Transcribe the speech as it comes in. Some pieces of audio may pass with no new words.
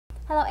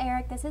Hello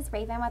Eric, this is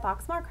Raven with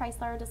Oxmoor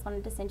Chrysler. Just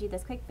wanted to send you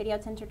this quick video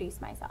to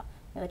introduce myself.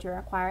 I know that you're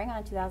inquiring on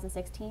a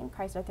 2016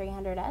 Chrysler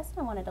 300S, and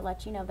I wanted to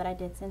let you know that I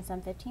did send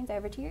some 15s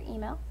over to your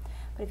email.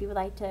 But if you would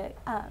like to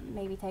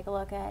maybe take a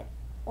look at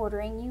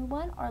ordering you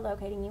one or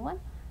locating you one,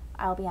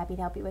 I'll be happy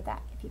to help you with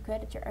that. If you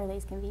could, at your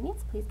earliest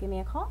convenience, please give me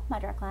a call. My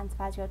direct line is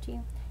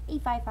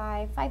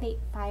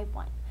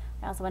 502-855-5851.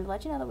 I also wanted to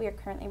let you know that we are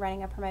currently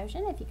running a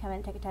promotion. If you come in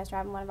and take a test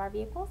drive in one of our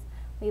vehicles,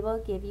 we will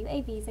give you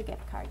a Visa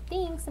gift card.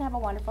 Thanks, and have a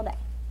wonderful day.